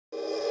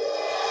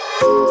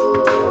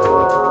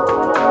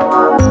The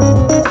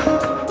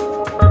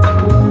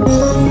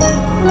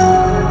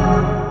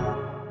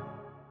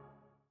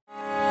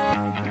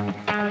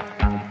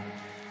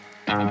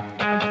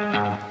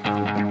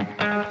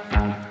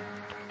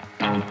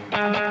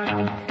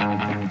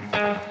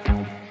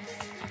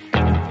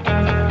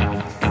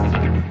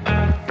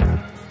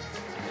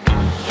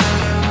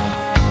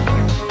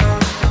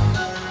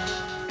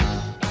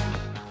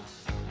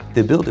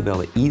ability to be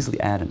able to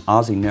easily add an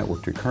OSI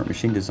network to your current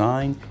machine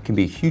design can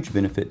be a huge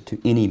benefit to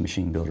any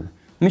machine builder.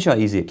 Let me show you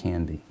how easy it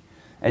can be.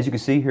 As you can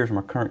see, here's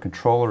my current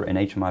controller and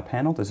HMI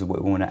panel. This is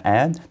what we want to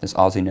add, this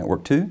OSI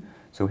network to.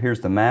 So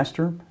here's the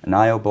master, an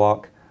I/O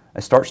block,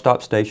 a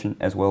start-stop station,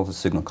 as well as a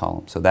signal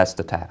column. So that's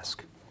the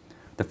task.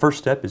 The first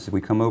step is we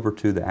come over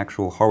to the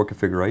actual hardware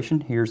configuration.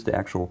 Here's the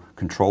actual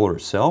controller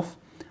itself.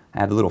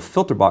 I have the little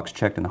filter box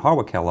checked in the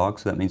hardware catalog,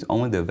 so that means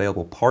only the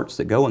available parts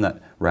that go in that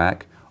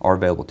rack are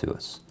available to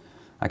us.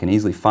 I can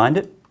easily find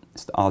it.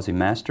 It's the OSI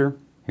master.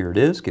 Here it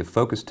is. Give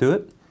focus to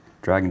it.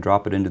 Drag and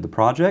drop it into the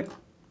project.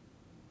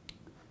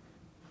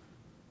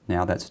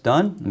 Now that's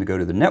done. Let me go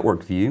to the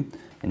network view.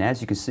 And as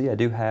you can see, I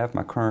do have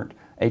my current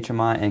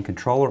HMI and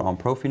controller on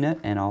Profinet,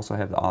 and I also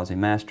have the OSI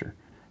master.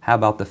 How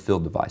about the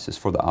field devices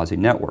for the OSI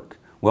network?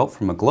 Well,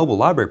 from a global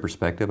library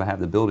perspective, I have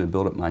the ability to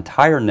build up my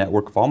entire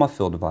network of all my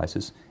field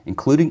devices,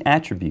 including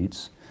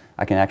attributes.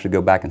 I can actually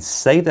go back and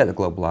save that to the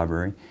global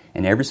library,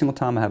 and every single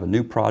time I have a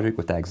new project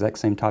with that exact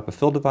same type of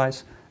field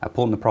device, I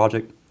pull it in the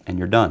project and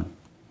you're done.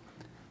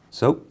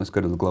 So let's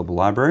go to the global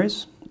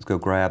libraries. Let's go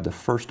grab the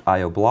first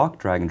I/O block,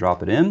 drag and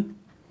drop it in.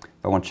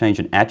 If I want to change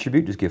an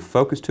attribute, just give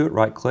focus to it,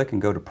 right click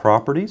and go to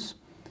properties.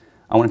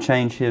 I want to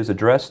change his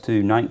address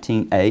to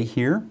 19A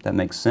here. That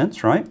makes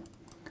sense, right?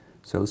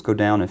 So let's go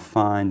down and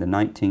find the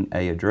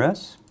 19A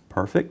address.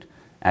 Perfect.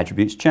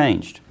 Attributes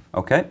changed.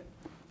 Okay.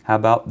 How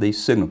about the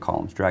signal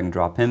columns? Drag and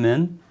drop him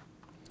in.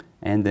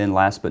 And then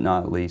last but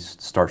not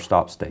least,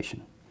 start-stop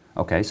station.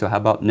 Okay, so how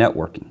about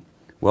networking?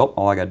 Well,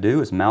 all I got to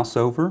do is mouse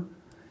over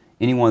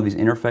any one of these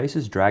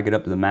interfaces, drag it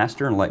up to the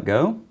master and let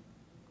go.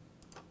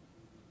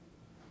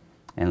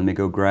 And let me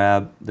go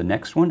grab the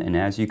next one, and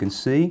as you can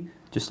see,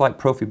 just like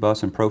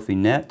Profibus and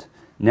Profinet,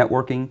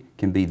 networking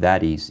can be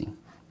that easy.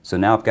 So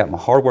now I've got my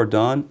hardware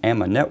done and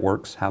my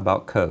networks. How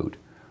about code?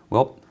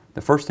 Well,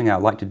 the first thing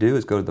I'd like to do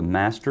is go to the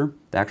master,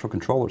 the actual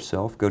controller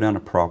itself, go down to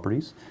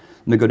properties.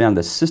 Let me go down to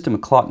the system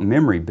and clock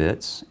memory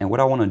bits, and what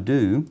I want to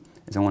do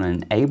is I want to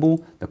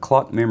enable the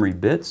clock memory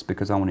bits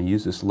because I want to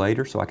use this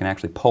later so I can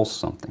actually pulse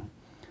something.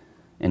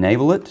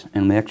 Enable it,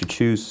 and let me actually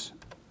choose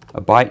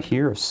a byte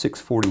here of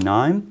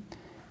 649,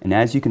 and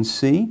as you can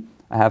see,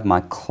 I have my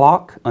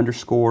clock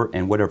underscore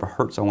and whatever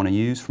hertz I want to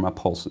use for my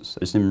pulses. I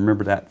just need to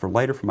remember that for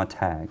later for my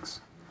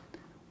tags.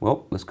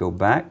 Well, let's go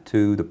back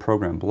to the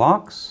program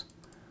blocks.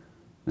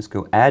 Let's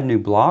go add new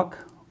block,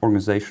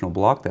 organizational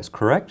block, that's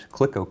correct.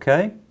 Click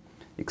OK.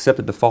 Accept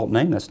the default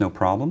name, that's no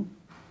problem.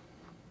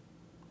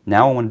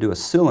 Now I want to do a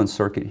fill-in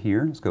circuit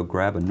here. Let's go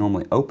grab a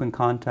normally open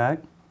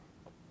contact,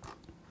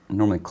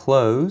 normally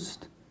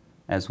closed,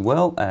 as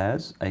well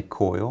as a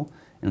coil.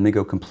 And let me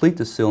go complete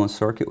the fill-in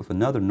circuit with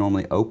another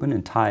normally open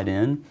and tie it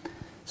in.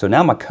 So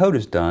now my code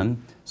is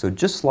done. So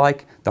just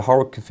like the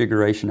hardware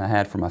configuration I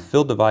had for my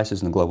field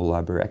devices in the global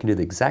library, I can do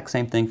the exact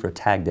same thing for a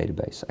tag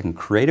database. I can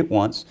create it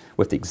once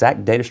with the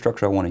exact data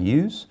structure I want to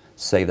use,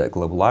 save that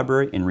global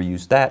library, and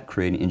reuse that,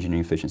 creating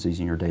engineering efficiencies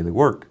in your daily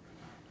work.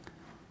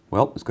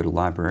 Well, let's go to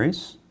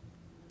libraries,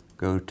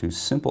 go to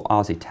simple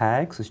OSI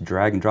tags, let's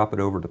drag and drop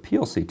it over to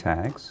PLC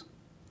tags.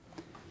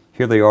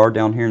 Here they are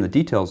down here in the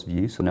details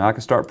view, so now I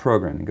can start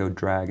programming. Go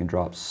drag and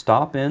drop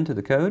stop into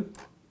the code,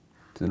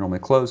 to the normally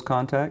closed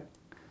contact,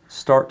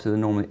 start to the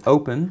normally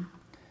open,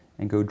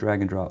 and go drag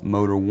and drop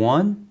motor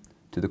 1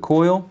 to the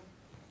coil,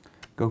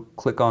 go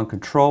click on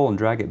control and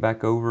drag it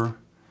back over,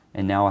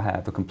 and now I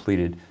have a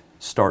completed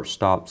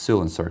start-stop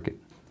fill-in circuit.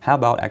 How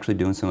about actually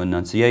doing some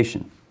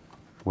enunciation?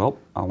 Well,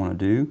 all I want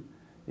to do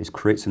is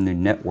create some new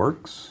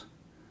networks.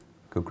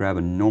 Go grab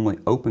a normally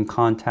open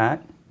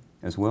contact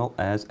as well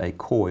as a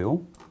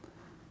coil.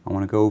 I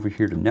want to go over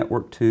here to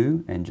network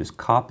 2 and just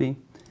copy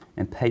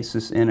and paste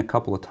this in a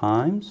couple of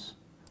times.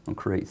 I'm going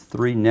to create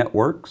 3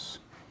 networks.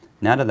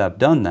 Now that I've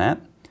done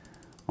that,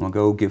 I'm going to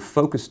go give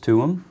focus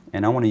to them,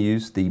 and I want to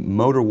use the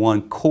motor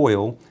 1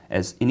 coil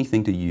as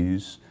anything to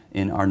use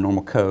in our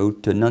normal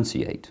code to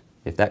enunciate.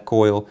 If that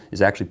coil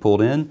is actually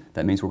pulled in,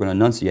 that means we're going to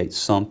enunciate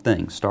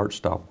something, start,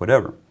 stop,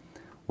 whatever.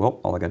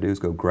 Well, all I got to do is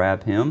go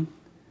grab him,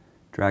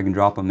 drag and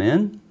drop him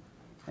in,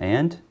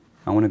 and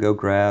I want to go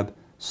grab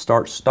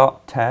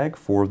start-stop tag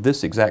for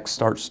this exact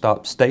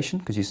start-stop station,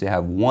 because you see I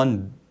have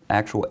one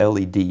actual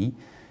LED,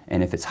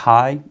 and if it's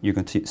high, you're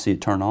going to see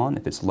it turn on.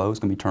 If it's low, it's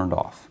going to be turned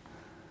off.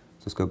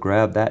 So let's go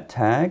grab that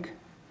tag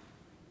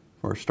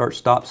for our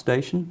start-stop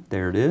station.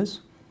 There it is.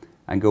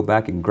 I can go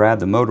back and grab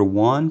the motor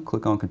 1,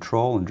 click on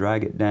control and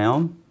drag it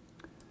down.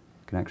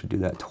 I can actually do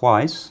that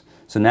twice.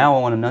 So now I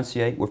want to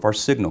enunciate with our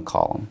signal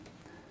column.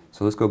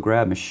 So let's go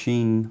grab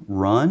machine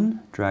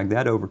run, drag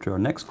that over to our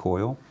next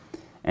coil,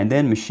 and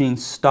then machine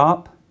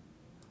stop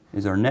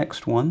is our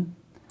next one.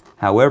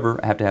 However,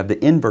 I have to have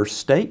the inverse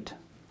state.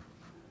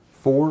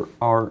 for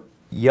our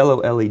yellow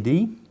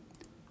LED,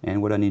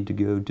 and what I need to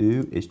go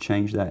do is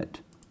change that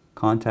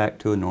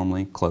contact to a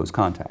normally closed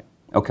contact.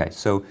 Okay,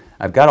 so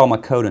I've got all my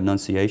code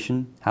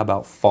enunciation. How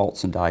about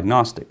faults and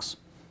diagnostics?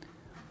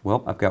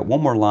 Well, I've got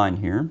one more line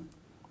here.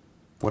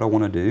 What I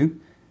want to do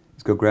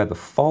is go grab the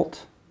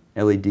fault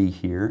LED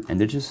here, and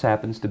it just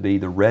happens to be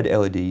the red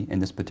LED in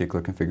this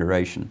particular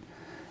configuration.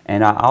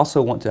 And I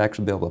also want to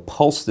actually be able to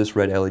pulse this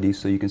red LED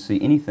so you can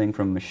see anything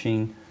from a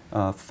machine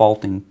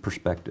faulting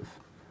perspective.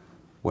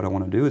 What I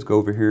want to do is go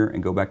over here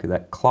and go back to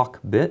that clock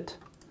bit,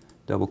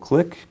 double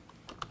click,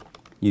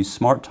 use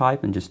Smart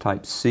Type and just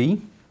type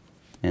C,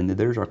 and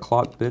there's our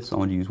clock bits. I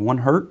want to use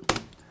 1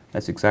 Hz.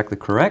 That's exactly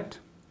correct.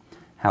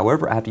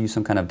 However, I have to use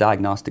some kind of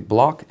diagnostic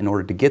block in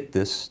order to get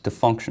this to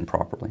function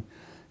properly.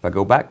 If I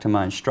go back to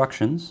my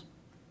instructions,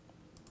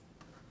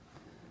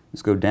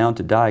 let's go down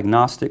to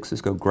Diagnostics,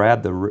 let's go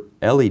grab the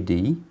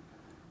LED,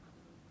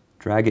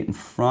 drag it in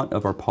front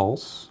of our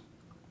pulse,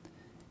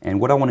 and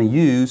what I want to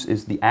use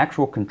is the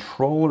actual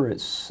controller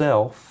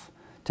itself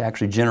to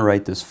actually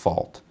generate this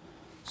fault.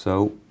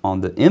 So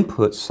on the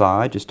input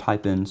side, just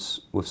type in,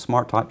 with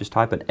Smart Type, just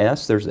type in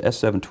S, there's the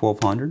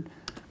S7-1200,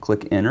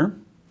 click Enter.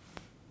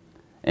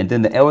 And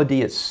then the LED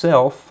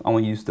itself, I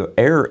want to use the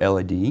error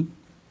LED,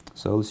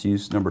 so let's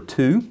use number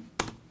 2.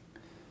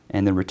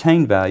 And the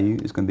retained value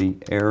is going to be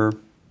error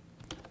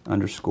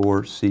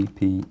underscore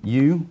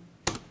CPU.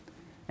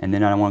 And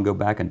then I want to go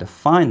back and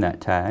define that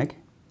tag.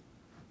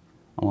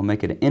 I want to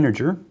make it an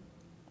integer.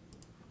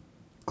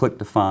 Click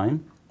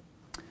Define.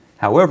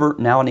 However,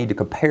 now I need to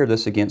compare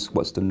this against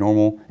what's the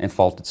normal and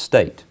faulted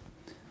state.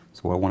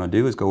 So what I want to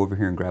do is go over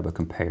here and grab a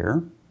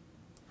compare,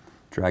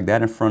 drag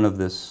that in front of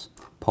this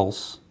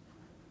pulse,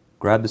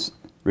 grab this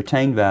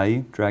retained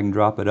value, drag and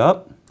drop it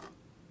up,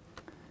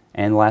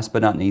 and last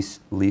but not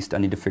least, I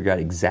need to figure out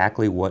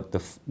exactly what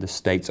the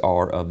states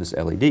are of this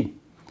LED. If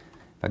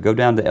I go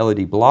down to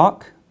LED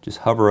block, just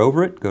hover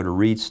over it, go to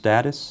Read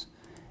Status,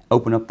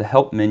 open up the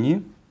Help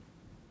menu.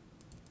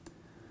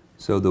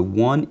 So the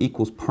 1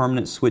 equals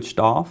permanent switched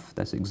off.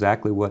 That's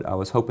exactly what I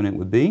was hoping it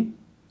would be.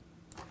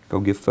 Go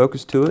give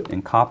focus to it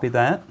and copy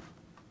that.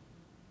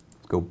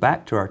 Let's go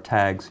back to our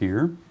tags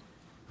here.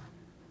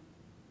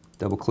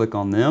 Double click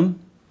on them.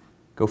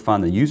 Go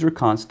find the user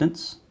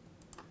constants.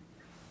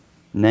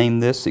 Name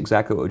this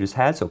exactly what we just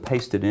had, so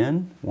paste it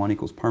in. 1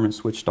 equals permanent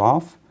switched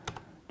off.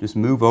 Just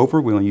move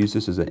over. We want to use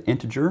this as an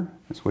integer.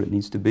 That's what it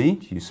needs to be.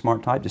 To use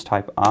Smart Type, just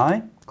type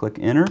I, click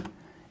Enter,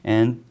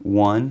 and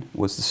 1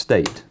 was the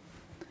state.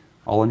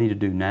 All I need to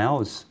do now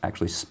is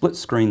actually split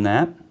screen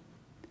that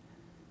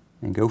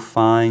and go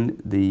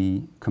find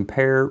the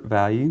compare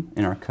value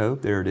in our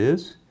code. There it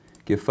is.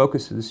 Give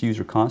focus to this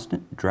user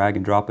constant, drag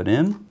and drop it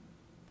in.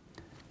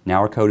 Now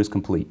our code is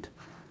complete.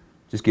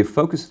 Just give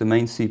focus to the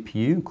main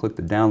CPU and click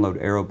the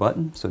download arrow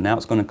button. So now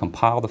it's going to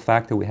compile the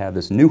fact that we have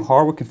this new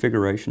hardware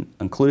configuration,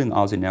 including the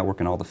Aussie network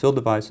and all the field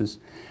devices,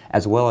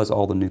 as well as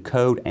all the new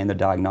code and the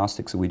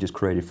diagnostics that we just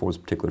created for this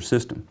particular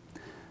system.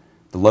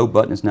 The load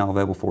button is now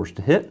available for us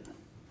to hit.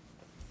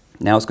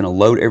 Now it's going to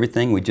load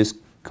everything we just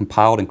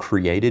compiled and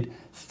created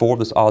for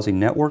this Aussie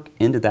network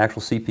into the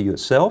actual CPU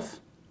itself.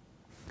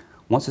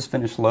 Once it's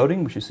finished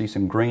loading, we should see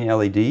some green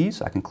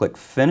LEDs. I can click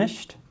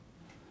Finished.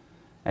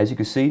 As you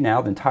can see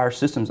now, the entire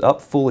system's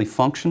up, fully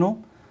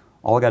functional.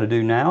 All I got to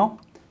do now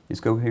is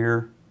go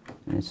here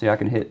and see I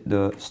can hit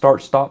the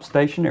StartStop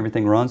Station.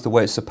 Everything runs the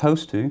way it's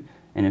supposed to.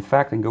 And in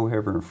fact, I can go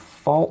over and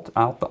fault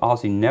out the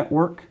Aussie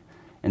network.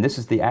 And this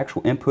is the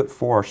actual input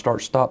for our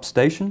StartStop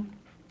Station.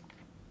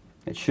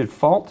 It should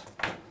fault.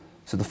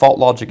 So the fault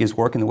logic is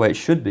working the way it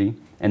should be.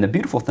 And the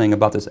beautiful thing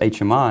about this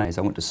HMI is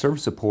I went to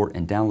Service Support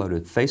and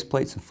downloaded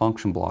faceplates and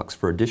function blocks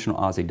for additional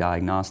Aussie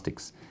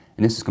diagnostics.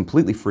 And this is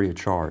completely free of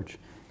charge.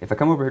 If I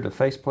come over here to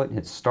faceplate and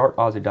hit Start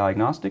Aussie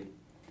Diagnostic,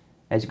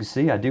 as you can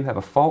see, I do have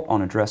a fault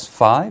on address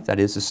 5. That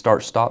is the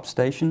StartStop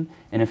Station.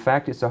 And in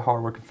fact, it's a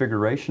hardware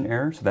configuration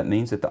error. So that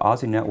means that the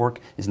Aussie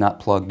network is not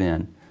plugged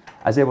in.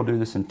 I was able to do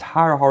this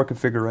entire hardware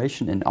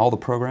configuration and all the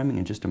programming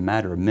in just a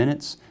matter of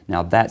minutes.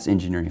 Now that's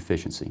engineering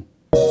efficiency.